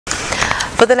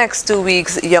For the next 2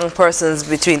 weeks, young persons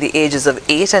between the ages of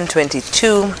 8 and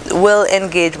 22 will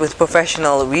engage with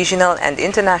professional, regional and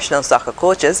international soccer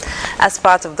coaches as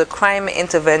part of the Crime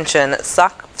Intervention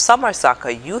Summer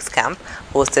Soccer Youth Camp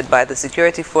hosted by the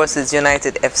Security Forces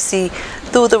United FC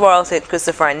through the Royal St.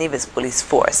 Christopher and Nevis Police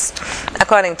Force.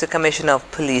 According to Commissioner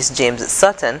of Police James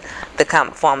Sutton, the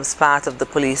camp forms part of the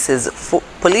Police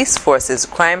Force's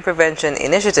Crime Prevention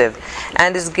Initiative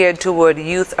and is geared toward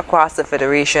youth across the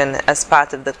Federation as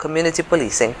part of the Community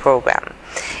Policing Program.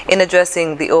 In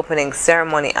addressing the opening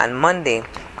ceremony on Monday,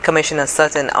 Commissioner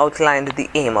Sutton outlined the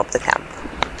aim of the camp.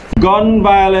 Gun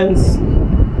violence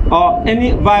or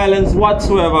any violence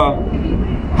whatsoever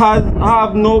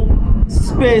have no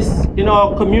space in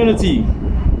our community,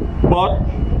 but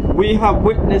we have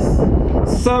witnessed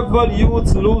several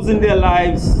youths losing their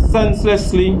lives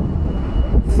senselessly,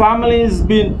 families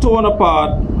being torn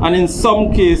apart, and in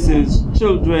some cases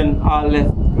children are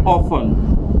left orphaned.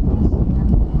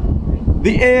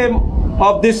 The aim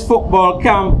of this football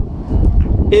camp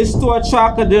is to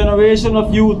attract a generation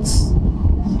of youths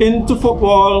into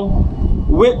football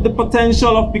with the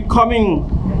potential of becoming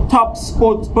top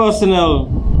sports personnel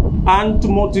and to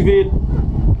motivate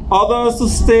others to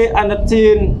stay and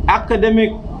attain academic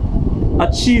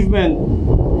achievement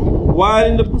while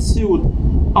in the pursuit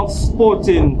of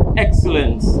sporting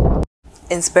excellence.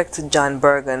 Inspector John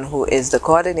Bergen, who is the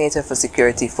coordinator for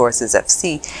Security Forces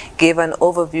FC, gave an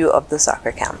overview of the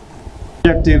soccer camp.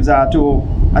 Objectives are to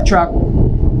attract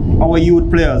our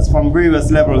youth players from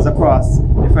various levels across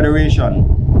the Federation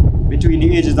between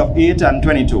the ages of 8 and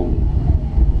 22.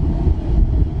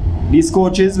 These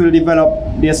coaches will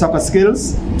develop their soccer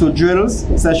skills through drills,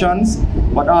 sessions,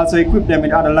 but also equip them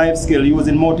with other life skills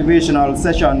using motivational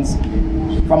sessions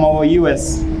from our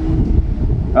US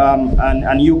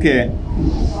and UK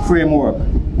framework.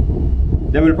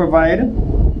 They will provide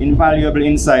invaluable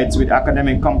insights with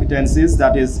academic competencies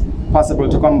that is possible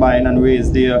to combine and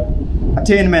raise their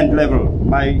attainment level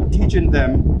by teaching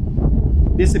them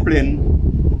discipline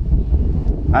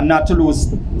and not to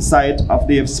lose sight of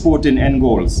their sporting end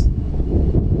goals.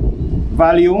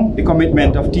 Value the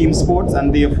commitment of team sports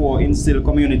and therefore instill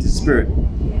community spirit.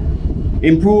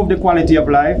 Improve the quality of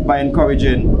life by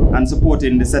encouraging and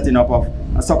supporting the setting up of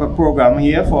a soccer program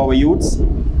here for our youths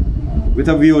with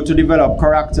a view to develop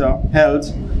character,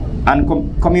 health,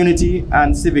 and community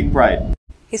and civic pride.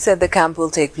 He said the camp will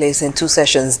take place in 2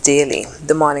 sessions daily.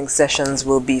 The morning sessions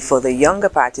will be for the younger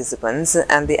participants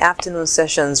and the afternoon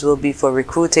sessions will be for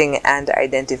recruiting and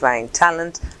identifying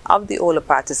talent of the older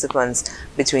participants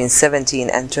between 17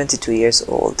 and 22 years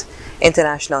old.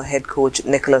 International head coach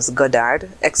Nicholas Goddard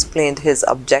explained his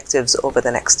objectives over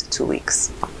the next 2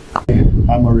 weeks.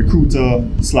 I'm a recruiter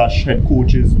slash head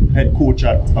coach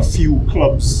at a few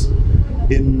clubs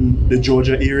in the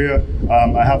Georgia area.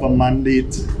 I have a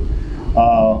mandate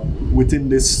within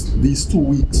these 2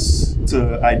 weeks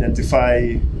to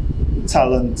identify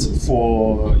talent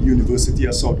for University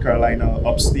of South Carolina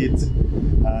upstate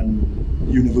and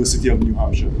University of New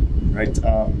Hampshire, right?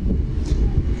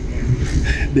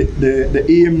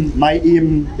 My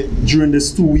aim during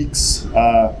these 2 weeks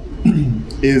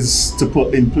is to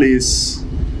put in place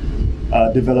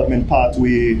a development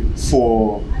pathway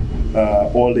for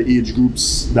all the age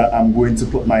groups that I'm going to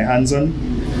put my hands on,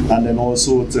 and then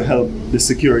also to help the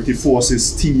Security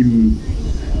Forces team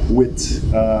with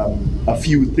a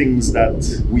few things that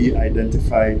we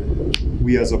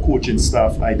as a coaching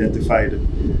staff identified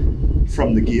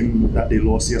from the game that they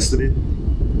lost yesterday.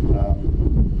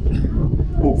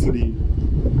 Hopefully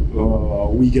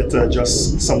we get to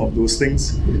adjust some of those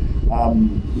things.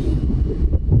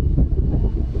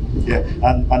 Yeah,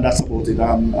 and that's about it.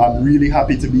 I'm really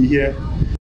happy to be here.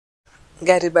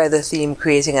 Guided by the theme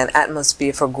creating an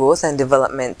atmosphere for growth and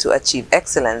development to achieve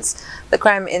excellence, the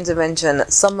Crime Intervention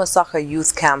Summer Soccer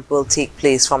Youth Camp will take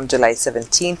place from July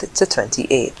 17th to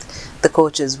 28th. The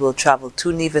coaches will travel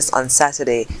to Nevis on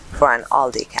Saturday for an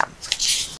all-day camp.